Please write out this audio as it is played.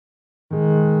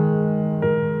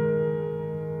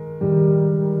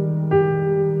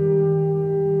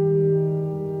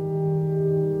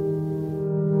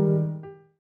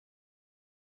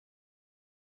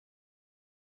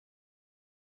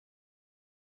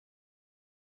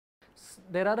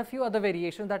there are a few other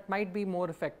variations that might be more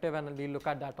effective, and we'll look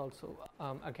at that also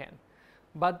again.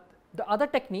 But the other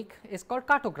technique is called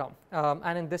cartogram,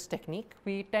 and in this technique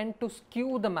we tend to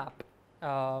skew the map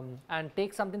and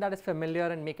take something that is familiar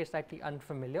and make it slightly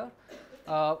unfamiliar,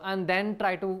 and then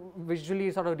try to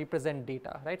visually sort of represent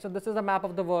data, right. So this is a map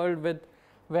of the world with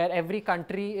where every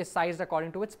country is sized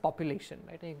according to its population,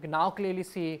 right. And you can now clearly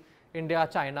see India,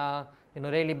 China,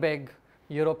 really big.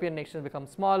 European nations become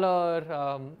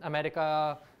smaller.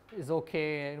 America is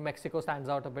okay. Mexico stands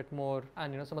out a bit more,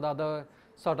 and some of the other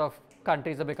sort of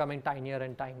countries are becoming tinier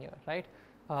and tinier, right.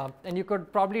 And you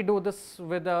could probably do this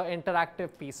with an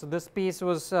interactive piece. So this piece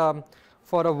was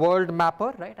for a world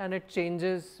mapper, right, and it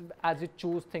changes as you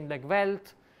choose things like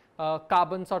wealth,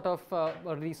 carbon sort of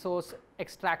resource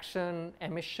extraction,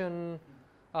 emission,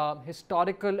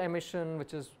 historical emission,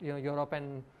 which is Europe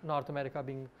and North America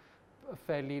being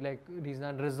fairly like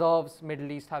reasonable, reserves,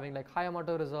 Middle East having like high amount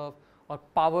of reserve, or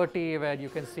poverty where you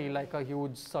can see like a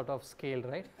huge sort of scale,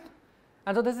 right.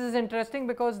 And so this is interesting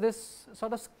because this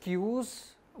sort of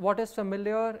skews what is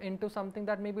familiar into something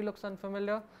that maybe looks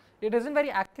unfamiliar. It isn't very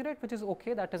accurate, which is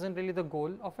okay, that isn't really the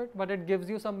goal of it, but it gives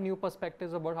you some new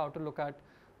perspectives about how to look at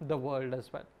the world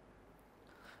as well.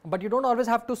 But you don't always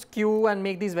have to skew and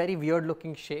make these very weird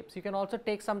looking shapes. You can also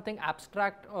take something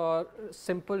abstract or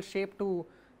simple shape to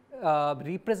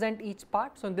represent each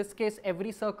part. So in this case,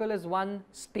 every circle is one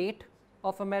state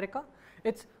of America.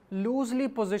 It's loosely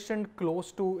positioned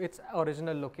close to its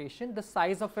original location. The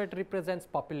size of it represents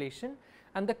population,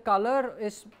 and the color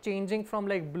is changing from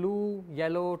like blue,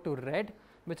 yellow to red,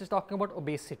 which is talking about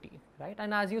obesity, right.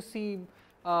 And as you see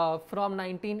from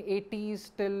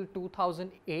 1980s till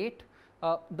 2008,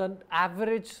 the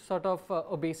average sort of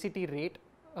obesity rate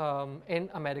in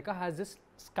America has just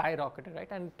skyrocketed, right,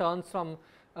 and turns from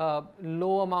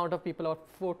low amount of people, about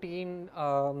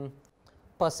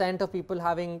 14% of people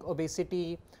having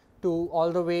obesity, to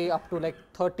all the way up to like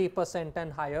 30%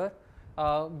 and higher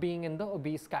being in the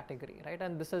obese category, right.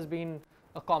 And this has been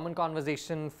a common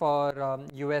conversation for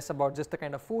US about just the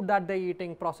kind of food that they're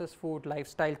eating, processed food,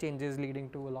 lifestyle changes leading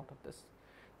to a lot of this.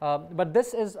 But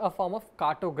this is a form of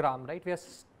cartogram, right. We are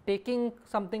taking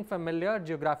something familiar,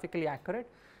 geographically accurate,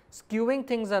 skewing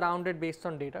things around it based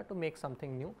on data to make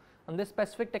something new. And this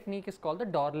specific technique is called the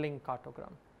Dorling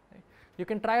cartogram. Right. You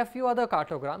can try a few other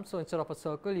cartograms. So instead of a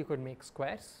circle, you could make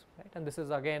squares, right. And this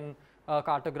is again a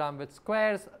cartogram with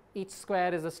squares. Each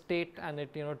square is a state, and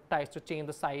it tries to change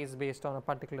the size based on a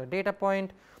particular data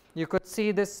point. You could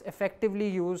see this effectively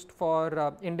used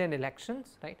for Indian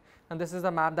elections, right. And this is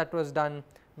a map that was done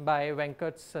by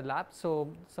Venkat's lab.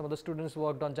 So some of the students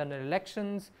worked on general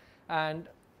elections, and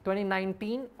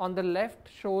 2019 on the left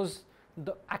shows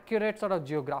the accurate sort of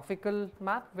geographical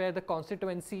map where the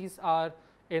constituencies are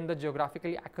in the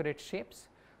geographically accurate shapes.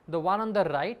 The one on the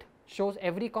right shows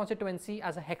every constituency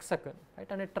as a hexagon, right,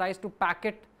 and it tries to pack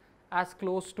it as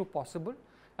close to possible.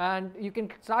 And you can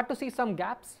start to see some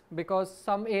gaps because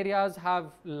some areas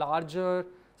have larger,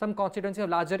 some constituencies have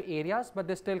larger areas, but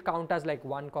they still count as like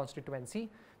one constituency.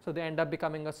 So they end up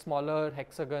becoming a smaller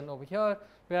hexagon over here,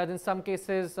 whereas in some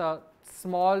cases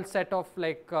small set of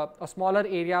like smaller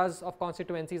areas of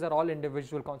constituencies are all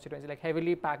individual constituencies, like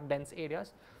heavily packed dense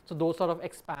areas. So those sort of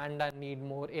expand and need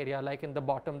more area, like in the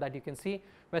bottom that you can see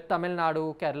where Tamil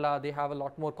Nadu, Kerala, they have a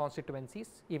lot more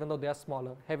constituencies even though they are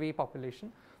smaller, heavy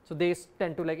population. So they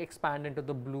tend to like expand into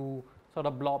the blue sort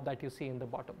of blob that you see in the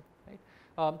bottom,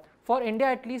 right. For India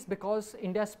at least, because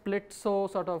India split so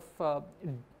sort of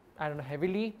I don't know,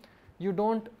 heavily, you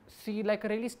don't see like a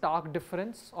really stark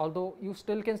difference, although you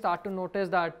still can start to notice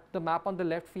that the map on the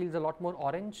left feels a lot more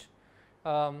orange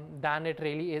than it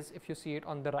really is if you see it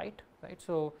on the right, right.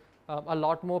 So a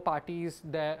lot more parties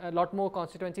there, a lot more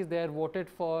constituencies there voted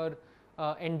for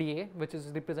NDA, which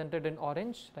is represented in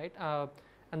orange, right,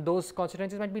 and those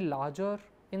constituencies might be larger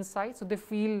in size, so they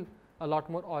feel a lot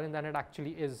more orange than it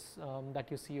actually is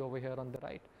that you see over here on the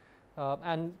right.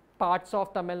 And parts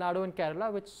of Tamil Nadu and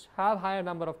Kerala, which have higher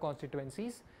number of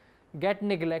constituencies, get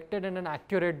neglected in an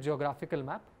accurate geographical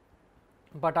map,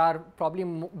 but are probably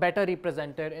better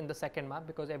represented in the second map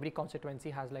because every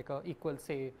constituency has like a equal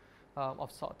say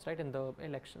of sorts, right, in the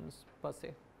elections per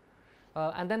se.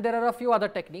 And then there are a few other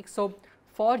techniques. So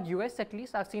for US at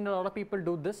least, I've seen a lot of people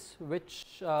do this,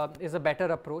 which is a better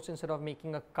approach instead of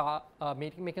making a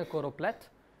making a choropleth,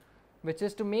 which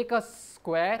is to make a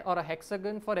square or a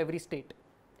hexagon for every state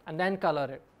and then color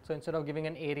it. So instead of giving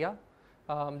an area,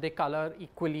 they color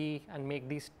equally and make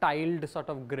these tiled sort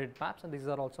of grid maps, and these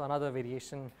are also another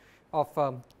variation of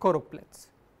choropleths.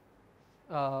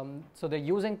 So they're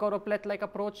using choropleth like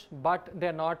approach, but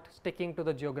they're not sticking to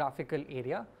the geographical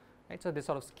area. right? So they're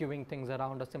sort of skewing things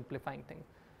around or simplifying things.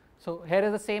 So here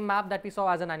is the same map that we saw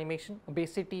as an animation, Bay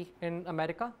City in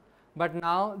America, but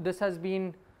now this has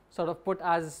been sort of put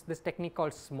as this technique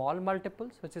called small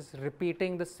multiples, which is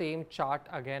repeating the same chart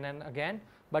again and again,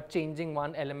 but changing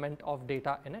one element of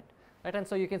data in it, right? And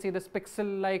so you can see this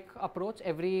pixel-like approach.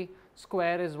 Every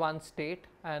square is one state,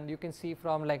 and you can see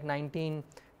from like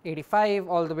 1985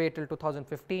 all the way till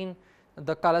 2015,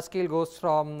 the color scale goes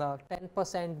from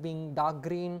 10% being dark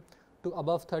green to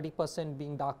above 30%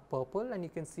 being dark purple, and you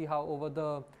can see how over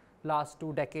the last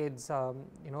 2 decades,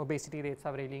 obesity rates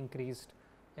have really increased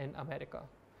in America.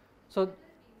 So,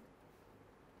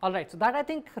 all right, so that I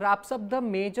think wraps up the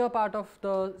major part of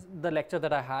the lecture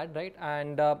that I had, right?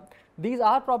 And these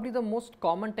are probably the most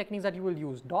common techniques that you will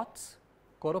use: dots,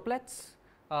 choropleths,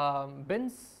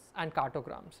 bins, and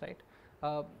cartograms,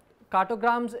 right?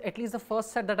 Cartograms, at least the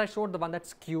first set that I showed, the one that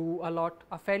skew a lot,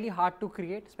 are fairly hard to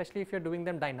create, especially if you're doing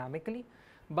them dynamically.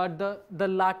 But the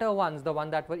latter ones, the one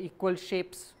that were equal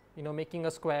shapes, making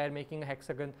a square, making a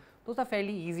hexagon, those are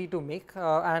fairly easy to make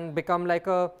and become like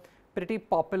a pretty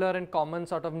popular and common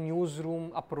sort of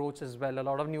newsroom approach as well. A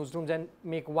lot of newsrooms then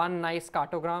make one nice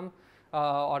cartogram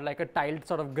or like a tiled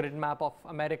sort of grid map of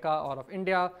America or of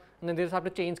India, and then they just have to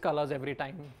change colors every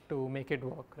time to make it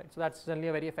work, right? So that's generally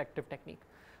a very effective technique.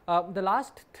 The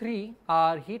last 3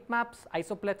 are heat maps,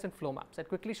 isopleths, and flow maps. I'll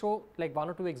quickly show like 1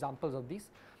 or 2 examples of these.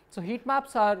 So heat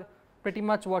maps are pretty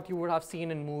much what you would have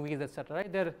seen in movies, etc.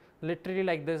 Right? They're literally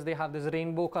like this. They have this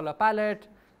rainbow color palette,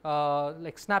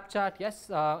 like Snapchat, yes.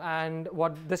 And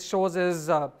what this shows is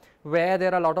where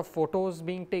there are a lot of photos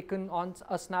being taken on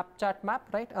a Snapchat map,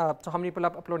 right? So how many people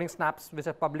are uploading snaps which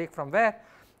are public from where?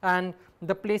 And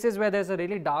the places where there's a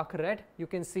really dark red, you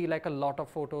can see like a lot of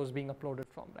photos being uploaded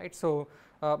from, right? So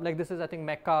like this is I think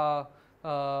Mecca,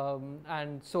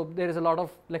 and so there is a lot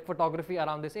of like photography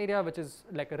around this area, which is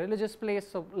like a religious place,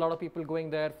 so a lot of people going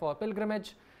there for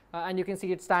pilgrimage, and you can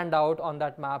see it stand out on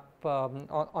that map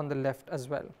on the left as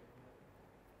well,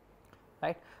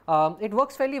 right? It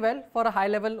works fairly well for a high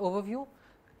level overview.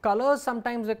 Colors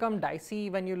sometimes become dicey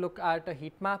when you look at a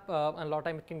heat map, and a lot of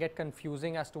time it can get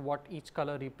confusing as to what each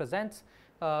color represents.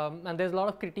 And there's a lot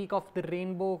of critique of the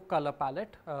rainbow color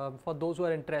palette. For those who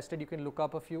are interested, you can look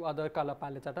up a few other color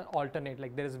palettes that are alternate,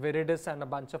 like there is Viridis and a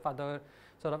bunch of other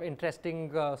sort of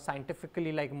interesting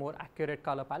scientifically like more accurate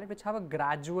color palette, which have a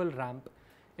gradual ramp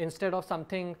instead of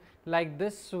something like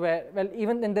this where, well,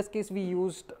 even in this case we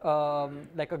used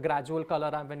like a gradual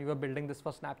color ramp when we were building this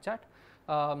for Snapchat.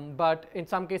 But in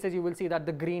some cases you will see that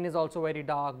the green is also very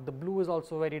dark, the blue is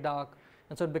also very dark,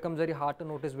 and so it becomes very hard to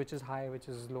notice which is high, which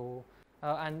is low.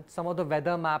 And some of the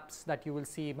weather maps that you will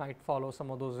see might follow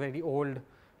some of those very old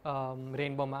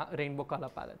rainbow color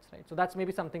palettes, right? So that's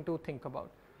maybe something to think about.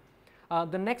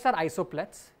 The next are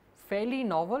isopleths, fairly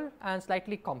novel and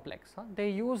slightly complex.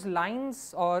 They use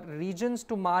lines or regions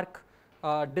to mark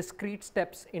discrete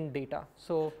steps in data.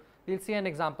 So we'll see an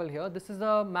example here. This is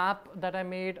a map that I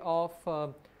made of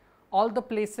all the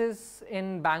places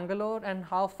in Bangalore and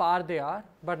how far they are,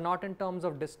 but not in terms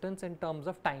of distance, in terms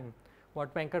of time,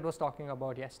 what Venkat was talking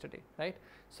about yesterday, right?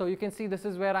 So you can see this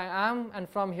is where I am, and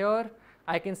from here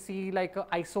I can see like a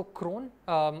isochrone,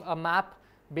 a map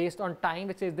based on time,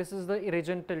 which says this is the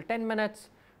region till 10 minutes,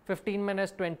 15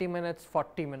 minutes, 20 minutes,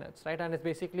 40 minutes, right? And it's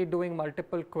basically doing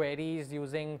multiple queries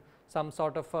using some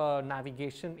sort of a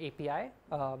navigation API,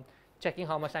 checking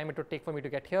how much time it would take for me to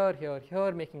get here, here,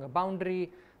 here, making a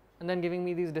boundary, and then giving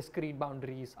me these discrete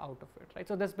boundaries out of it, right?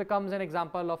 So this becomes an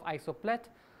example of isopleth.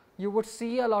 You would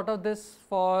see a lot of this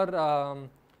for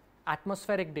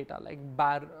atmospheric data, like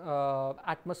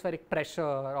atmospheric pressure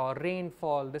or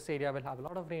rainfall. This area will have a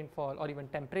lot of rainfall, or even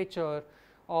temperature.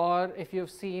 Or if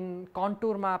you've seen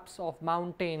contour maps of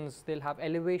mountains, they'll have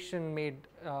elevation made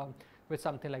with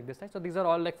something like this, right? So these are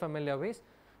all like familiar ways.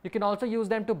 You can also use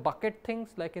them to bucket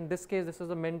things, like in this case, this is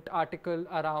a Mint article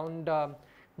around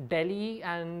Delhi,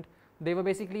 and they were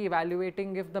basically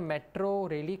evaluating if the metro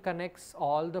really connects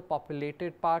all the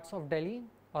populated parts of Delhi,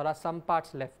 or are some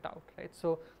parts left out, right?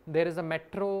 So there is a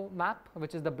metro map,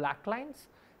 which is the black lines.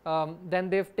 Then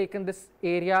they've taken this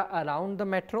area around the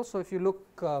metro. So if you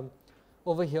look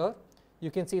over here,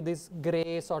 you can see these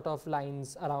gray sort of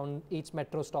lines around each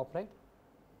metro stop, right?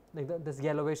 Like this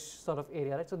yellowish sort of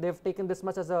area, right? So they've taken this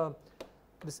much as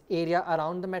this area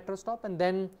around the metro stop, and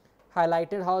then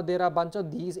highlighted how there are a bunch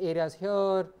of these areas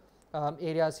here,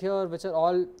 which are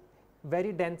all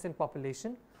very dense in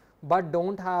population, but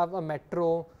don't have a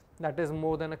metro that is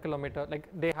more than a kilometer. Like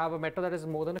they have a metro that is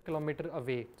more than a kilometer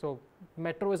away. So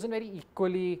metro isn't very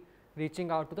equally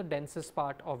reaching out to the densest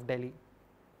part of Delhi.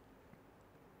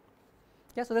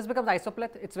 Yeah, so this becomes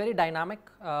isopleth. It's very dynamic.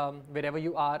 Wherever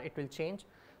you are, it will change.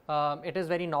 It is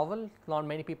very novel. Not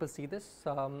many people see this.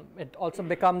 It also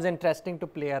becomes interesting to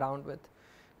play around with.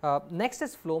 Next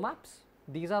is flow maps.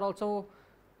 These are also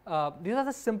these are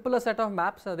the simpler set of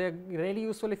maps. They're really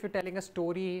useful if you're telling a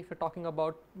story, if you're talking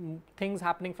about things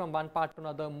happening from one part to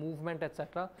another, movement,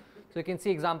 etc. So you can see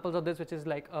examples of this, which is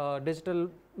like a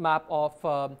digital map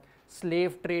of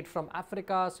slave trade from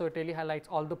Africa. So it really highlights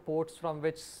all the ports from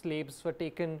which slaves were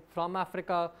taken from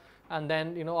Africa, and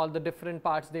then all the different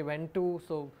parts they went to.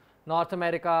 So North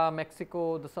America,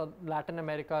 Mexico, the Latin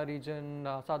America region,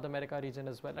 South America region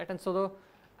as well, right? And so the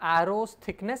arrow's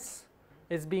thickness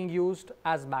is being used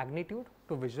as magnitude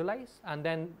to visualize, and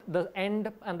then the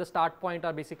end and the start point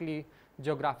are basically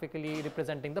geographically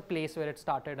representing the place where it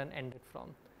started and ended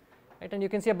from, right? And you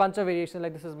can see a bunch of variations,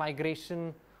 like this is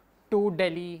migration to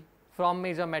Delhi from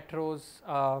major metros,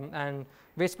 and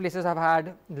which places have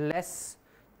had less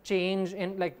change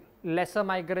in, like lesser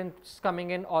migrants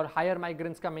coming in or higher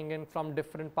migrants coming in from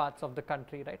different parts of the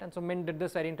country, right? And so Mint did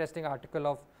this very interesting article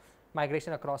of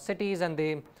migration across cities, and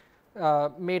they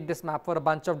made this map for a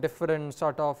bunch of different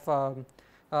sort of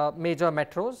major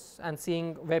metros, and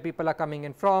seeing where people are coming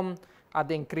in from, are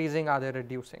they increasing, are they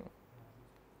reducing.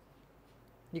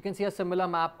 You can see a similar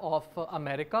map of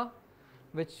America,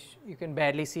 which you can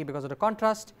barely see because of the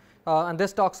contrast, and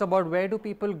this talks about where do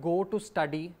people go to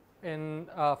study in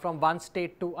from one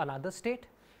state to another state,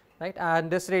 right?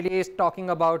 And this really is talking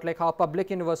about like how public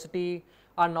university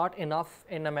are not enough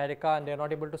in America, and they are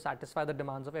not able to satisfy the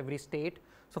demands of every state.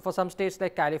 So for some states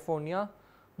like California,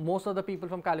 most of the people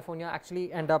from California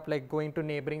actually end up like going to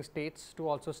neighboring states to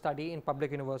also study in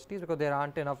public universities, because there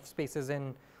aren't enough spaces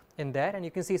in there. And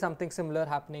you can see something similar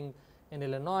happening in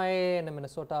Illinois and in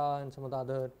Minnesota and some of the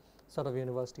other sort of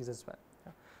universities as well.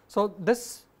 Yeah. So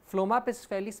this flow map is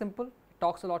fairly simple. It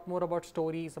talks a lot more about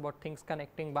stories, about things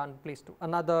connecting one place to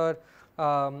another,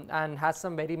 and has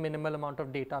some very minimal amount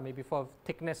of data, maybe for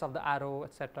thickness of the arrow,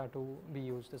 etc., to be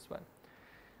used as well.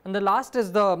 And the last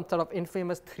is the sort of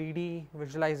infamous 3D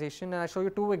visualization, and I show you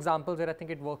two examples where I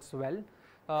think it works well,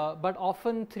 but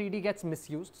often 3D gets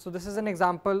misused. So this is an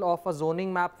example of a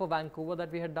zoning map for Vancouver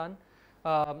that we had done,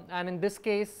 and in this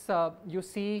case you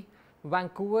see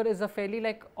Vancouver is a fairly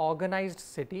like organized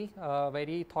city,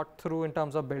 very thought through in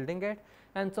terms of building it,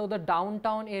 and so the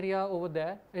downtown area over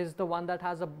there is the one that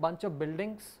has a bunch of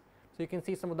buildings. So you can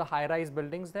see some of the high-rise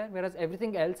buildings there, whereas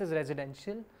everything else is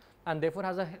residential, and therefore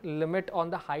has a limit on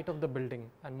the height of the building,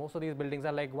 and most of these buildings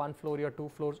are like 1 floor or 2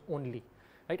 floors only,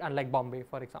 right, unlike Bombay,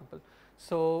 for example.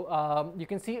 So you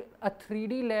can see a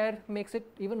 3D layer makes it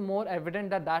even more evident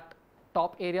that that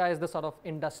top area is the sort of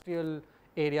industrial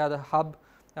area, the hub,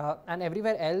 and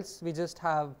everywhere else we just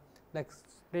have like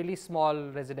really small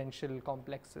residential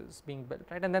complexes being built,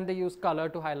 right? And then they use color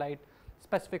to highlight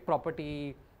specific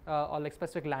property or like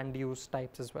specific land use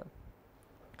types as well.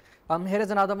 Here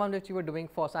is another one which we were doing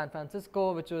for San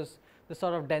Francisco, which was the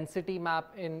sort of density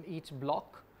map in each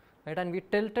block, right? And we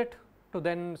tilt it to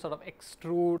then sort of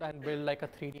extrude and build like a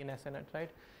 3Dness in it, right?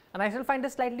 And I still find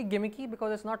this slightly gimmicky,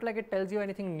 because it's not like it tells you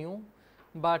anything new,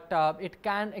 but it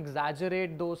can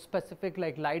exaggerate those specific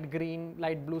like light green,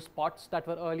 light blue spots that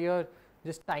were earlier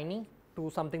just tiny to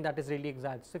something that is really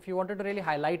exaggerated. So if you wanted to really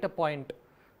highlight a point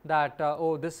that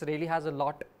oh, this really has a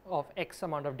lot of X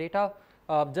amount of data,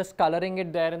 just coloring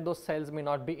it there in those cells may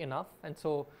not be enough, and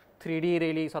so 3D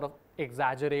really sort of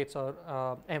exaggerates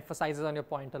or emphasizes on your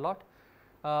point a lot,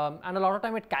 and a lot of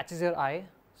time it catches your eye.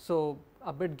 So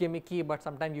a bit gimmicky, but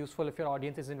sometimes useful if your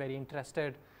audience isn't very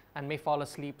interested and may fall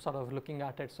asleep sort of looking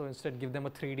at it. So instead give them a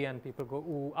 3D and people go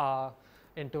ooh ah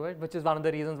into it, which is one of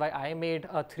the reasons why I made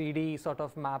a 3D sort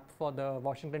of map for the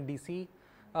Washington DC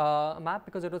map,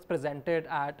 because it was presented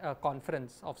at a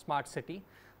conference of Smart City.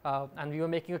 And we were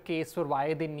making a case for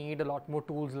why they need a lot more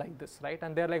tools like this, right?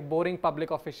 And they're like boring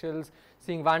public officials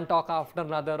seeing one talk after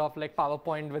another of like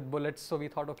PowerPoint with bullets. So we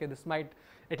thought, okay, this might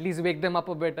at least wake them up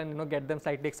a bit and get them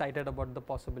slightly excited about the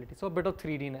possibility. So a bit of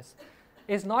 3Dness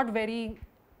is not very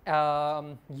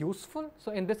useful.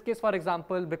 So in this case, for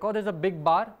example, because there's a big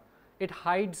bar, it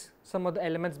hides some of the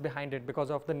elements behind it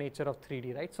because of the nature of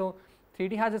 3D, right? So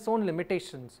 3D has its own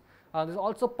limitations. There's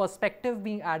also perspective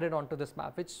being added onto this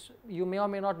map, which you may or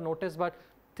may not notice, but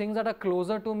things that are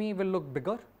closer to me will look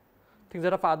bigger, things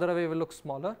that are farther away will look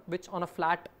smaller, which on a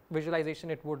flat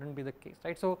visualization it wouldn't be the case,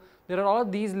 right? So there are all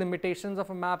of these limitations of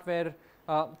a map where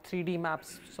 3D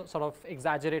maps sort of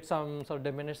exaggerate some, sort of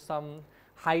diminish some,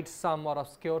 hide some, or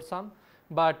obscure some,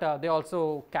 but they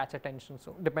also catch attention.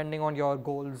 So depending on your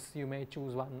goals, you may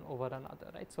choose one over another,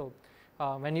 right? So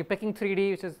when you're picking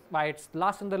 3D, which is why it's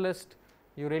last on the list,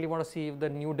 You really want to see if the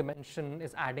new dimension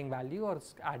is adding value or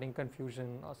it's adding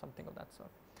confusion or something of that sort.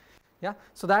 Yeah,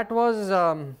 so that was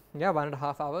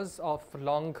 1.5 hours of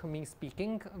long me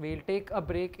speaking. We'll take a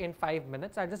break in 5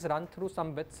 minutes. I'll just run through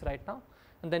some bits right now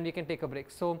and then we can take a break.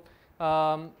 So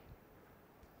I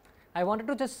wanted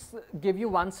to just give you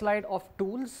one slide of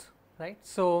tools, right?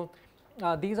 So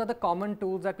these are the common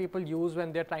tools that people use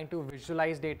when they're trying to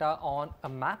visualize data on a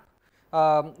map.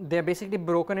 They're basically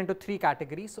broken into 3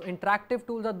 categories. So interactive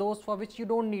tools are those for which you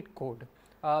don't need code.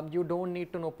 You don't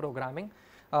need to know programming.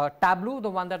 Tableau, the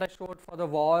one that I showed for the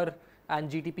war and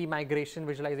GTP migration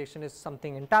visualization, is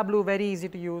something in Tableau, very easy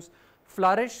to use.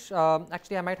 Flourish,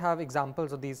 actually I might have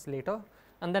examples of these later.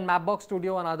 And then Mapbox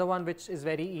Studio, another one which is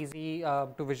very easy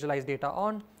to visualize data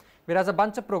on. Whereas a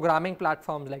bunch of programming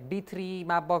platforms like D3,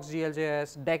 Mapbox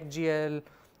GLJS, DeckGL,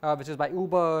 which is by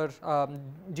Uber,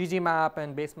 ggmap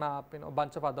and basemap, a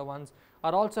bunch of other ones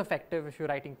are also effective if you're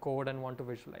writing code and want to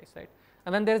visualize, right?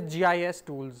 And then there's GIS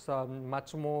tools,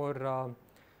 much more,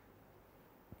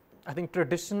 I think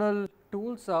traditional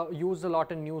tools used a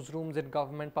lot in newsrooms in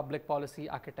government public policy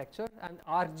architecture, and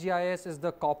ArcGIS is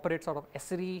the corporate sort of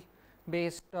SRE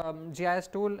based GIS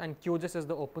tool, and QGIS is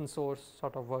the open source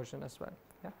sort of version as well.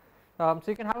 So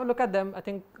you can have a look at them. I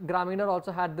think Grameener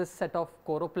also had this set of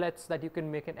choropleths that you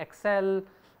can make in Excel.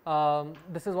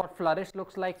 This is what Flourish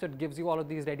looks like. So it gives you all of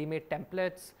these ready-made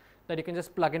templates that you can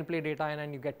just plug and play data in,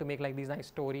 and you get to make like these nice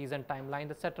stories and timelines,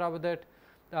 etc. with it.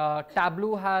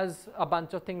 Tableau has a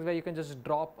bunch of things where you can just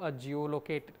drop a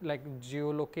geolocated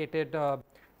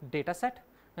data set,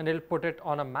 and it'll put it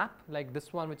on a map like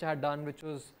this one which I had done, which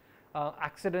was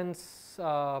accidents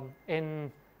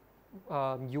in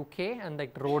UK and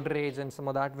like road rage and some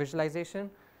of that visualization.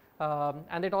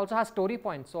 And it also has story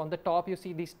points. So on the top you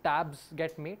see these tabs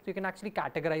get made, so you can actually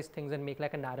categorize things and make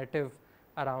like a narrative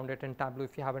around it in Tableau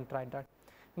if you haven't tried that.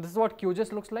 And this is what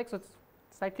QGIS looks like. So it's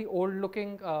slightly old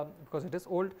looking because it is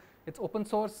old. It's open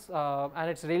source and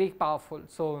it's really powerful.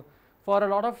 So for a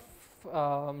lot of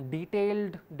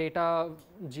detailed data,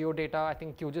 geodata, I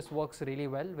think QGIS works really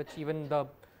well, which even the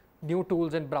new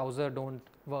tools in browser don't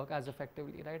work as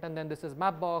effectively, right? And then this is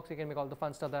Mapbox. You can make all the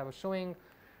fun stuff that I was showing.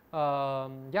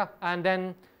 And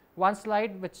then one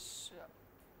slide which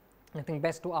I think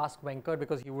best to ask Venkat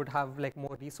because he would have like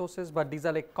more resources, but these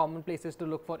are like common places to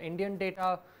look for Indian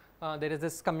data. There is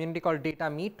this community called Data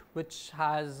Meet, which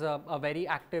has a very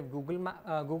active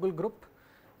Google group,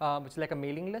 which is like a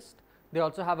mailing list. They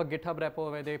also have a GitHub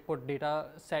repo where they put data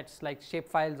sets like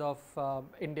shapefiles of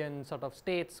Indian sort of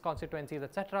states, constituencies,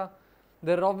 etc.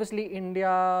 There are obviously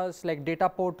India's like data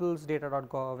portals,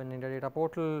 data.gov and India Data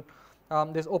Portal.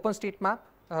 There's OpenStreetMap,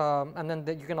 and then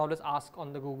you can always ask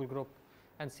on the Google group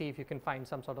and see if you can find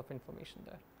some sort of information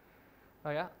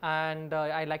there. And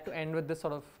I like to end with this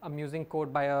sort of amusing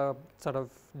quote by a sort of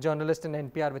journalist in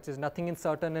NPR, which is nothing is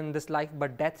certain in this life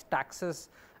but death, taxes,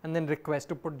 and then request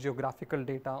to put geographical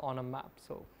data on a map.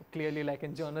 So clearly, like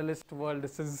in journalist world,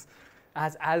 this is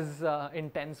as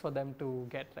intense for them to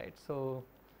get, right? So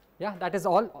yeah, that is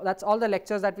all. That's all the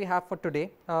lectures that we have for today.